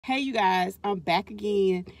Hey, you guys, I'm back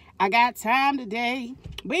again. I got time today.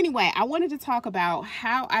 But anyway, I wanted to talk about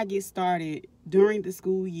how I get started during the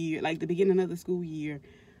school year, like the beginning of the school year.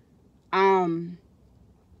 The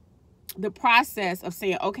process of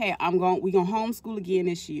saying, okay, we're gonna homeschool again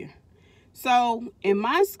this year. So in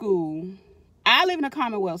my school, I live in a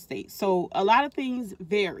Commonwealth state, so a lot of things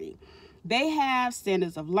vary. They have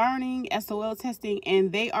standards of learning, SOL testing,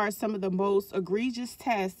 and they are some of the most egregious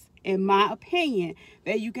tests, in my opinion,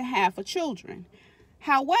 that you can have for children.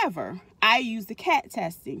 However, I use the CAT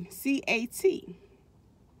testing, CAT.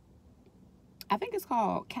 I think it's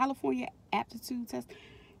called California Aptitude Test.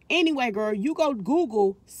 Anyway, girl, you go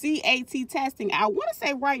Google CAT testing. I want to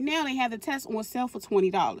say right now they have the test on sale for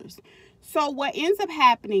 $20. So what ends up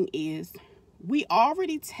happening is we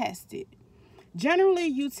already tested. Generally,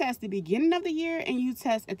 you test the beginning of the year and you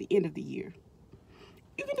test at the end of the year.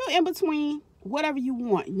 You can do in between, whatever you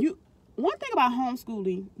want. One thing about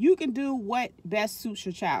homeschooling, you can do what best suits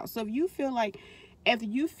your child. So if you feel like after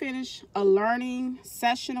you finish a learning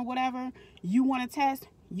session or whatever, you want to test,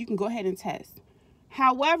 you can go ahead and test.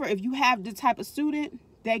 However, if you have the type of student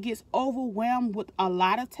that gets overwhelmed with a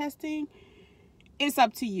lot of testing, it's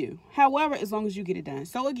up to you. However, as long as you get it done.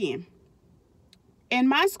 So again, in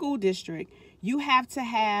my school district, you have to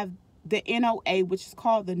have the NOA, which is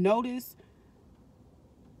called the Notice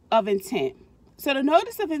of Intent. So the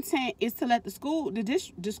Notice of Intent is to let the school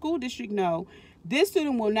district know this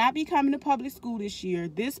student will not be coming to public school this year.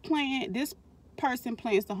 This person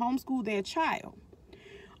plans to homeschool their child.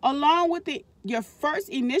 Along with your first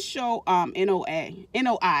initial NOI,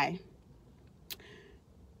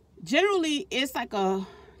 generally it's like I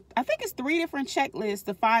think it's 3 different checklists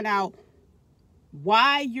to find out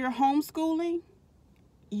why you're homeschooling.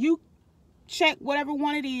 You check whatever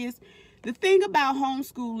one it is. The thing about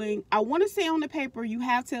homeschooling, I want to say on the paper, you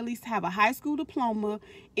have to at least have a high school diploma.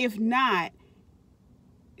 If not,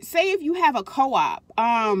 say if you have a co-op,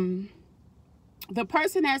 the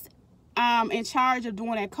person that's in charge of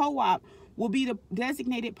doing that co-op will be the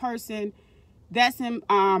designated person that's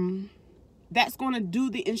going to do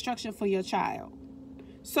the instruction for your child.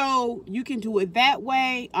 So you can do it that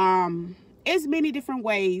way. It's many different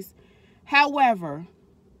ways. However,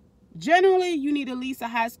 generally you need at least a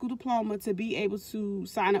high school diploma to be able to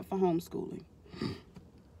sign up for homeschooling.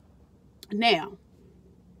 Now,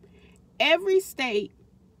 every state,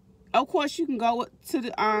 of course, you can go to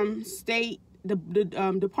the state, the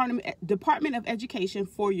Department of Education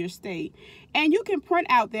for your state, and you can print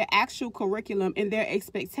out their actual curriculum and their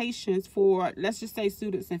expectations for, let's just say,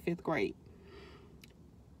 students in 5th grade.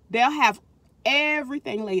 They'll have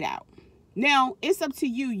everything laid out. Now, it's up to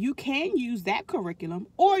you. You can use that curriculum,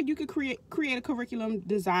 or you could create a curriculum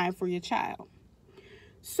design for your child.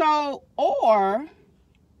 So, or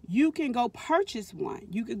you can go purchase one.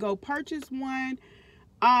 You could go purchase one.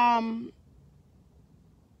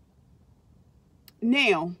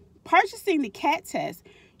 Now, purchasing the CAT test,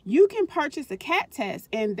 you can purchase a CAT test,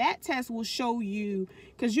 and that test will show you,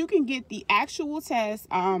 because you can get the actual test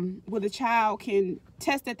where the child can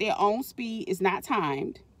test at their own speed. It's not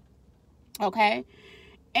timed. Okay,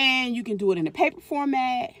 and you can do it in a paper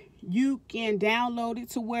format. You can download it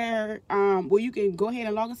to where you can go ahead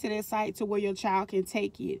and log into their site to where your child can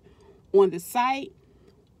take it on the site.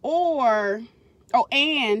 And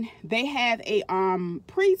they have a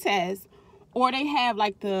pre-test, or they have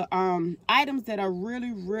like the items that are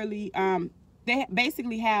really they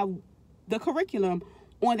basically have the curriculum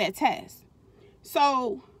on that test.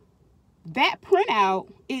 So that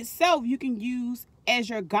printout itself you can use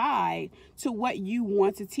as your guide to what you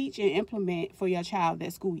want to teach and implement for your child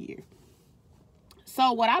that school year.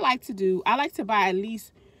 So what I like to do, I like to buy at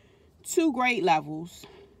least 2 grade levels.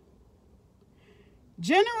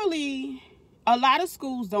 Generally, a lot of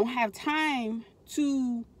schools don't have time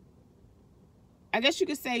to, I guess you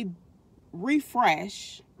could say,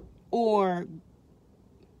 refresh, or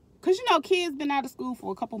because kids been out of school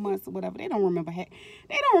for a couple months or whatever. They don't remember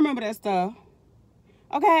that stuff.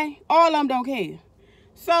 Okay, all of them don't care.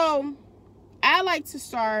 So I like to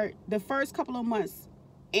start the first couple of months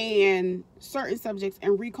in certain subjects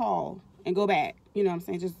and recall and go back,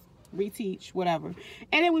 just reteach, whatever.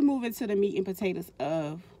 And then we move into the meat and potatoes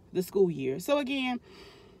of the school year. So again,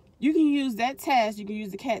 you can use that test, you can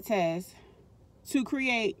use the CAT test to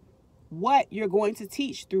create what you're going to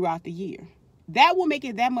teach throughout the year. That will make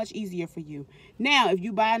it that much easier for you. Now, if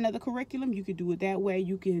you buy another curriculum, you can do it that way.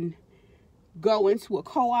 You can go into a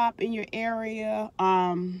co-op in your area.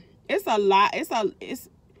 It's a lot of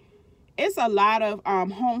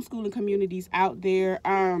homeschooling communities out there.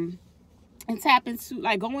 And tap into,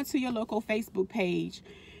 like, go into your local Facebook page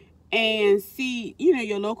and see, you know,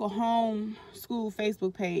 your local home school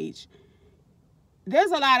Facebook page,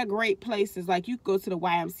 there's a lot of great places. Like, you go to the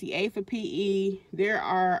YMCA for PE. There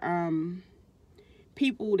are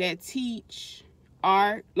people that teach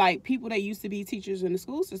art, like people that used to be teachers in the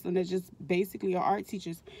school system that just basically are art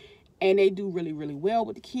teachers, and they do really, really well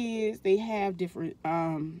with the kids. They have different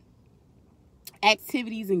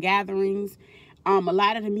activities and gatherings. A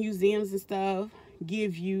lot of the museums and stuff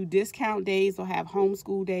give you discount days or have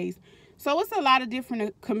homeschool days. So it's a lot of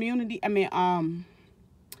different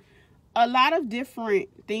a lot of different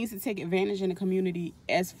things to take advantage in the community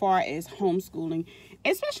as far as homeschooling,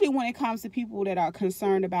 especially when it comes to people that are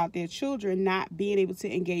concerned about their children not being able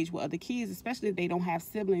to engage with other kids, especially if they don't have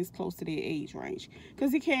siblings close to their age range,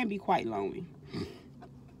 because it can be quite lonely.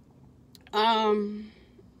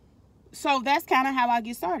 So that's kind of how I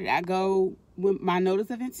get started. I go with my notice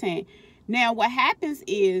of intent. Now, what happens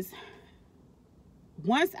is,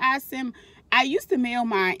 once I used to mail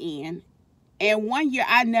mine in, and one year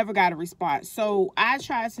I never got a response. So I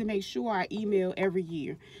tried to make sure I email every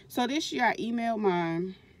year. So this year I emailed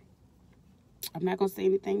mine. I'm not going to say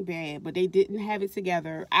anything bad, but they didn't have it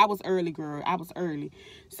together. I was early, girl. I was early.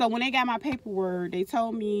 So when they got my paperwork, they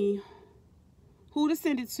told me who to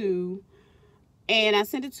send it to. And I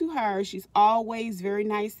sent it to her. She's always very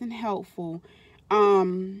nice and helpful.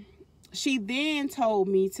 She then told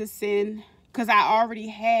me to send, because I already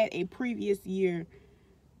had a previous year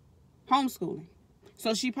homeschooling.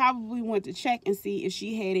 So she probably went to check and see if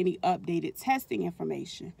she had any updated testing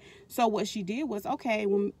information. So what she did was, okay,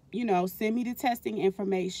 well, you know, send me the testing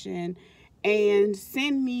information and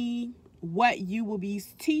send me what you will be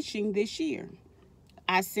teaching this year.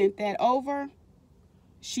 I sent that over.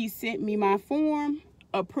 She sent me my form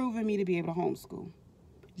approving me to be able to homeschool.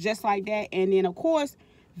 Just like that. And then, of course,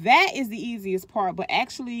 that is the easiest part. But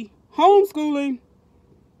actually, homeschooling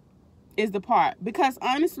is the part. Because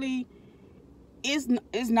honestly, it's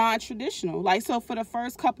non-traditional. Like, so for the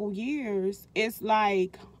first couple years, it's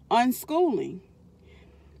like unschooling.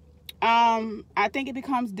 I think it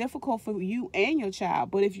becomes difficult for you and your child,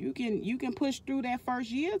 but if you can push through that first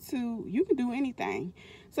year or two, you can do anything.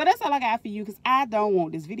 So that's all I got for you, because I don't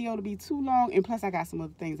want this video to be too long, and plus I got some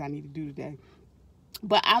other things I need to do today.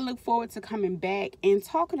 But I look forward to coming back and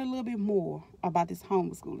talking a little bit more about this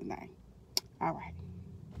homeschooling thing. All right.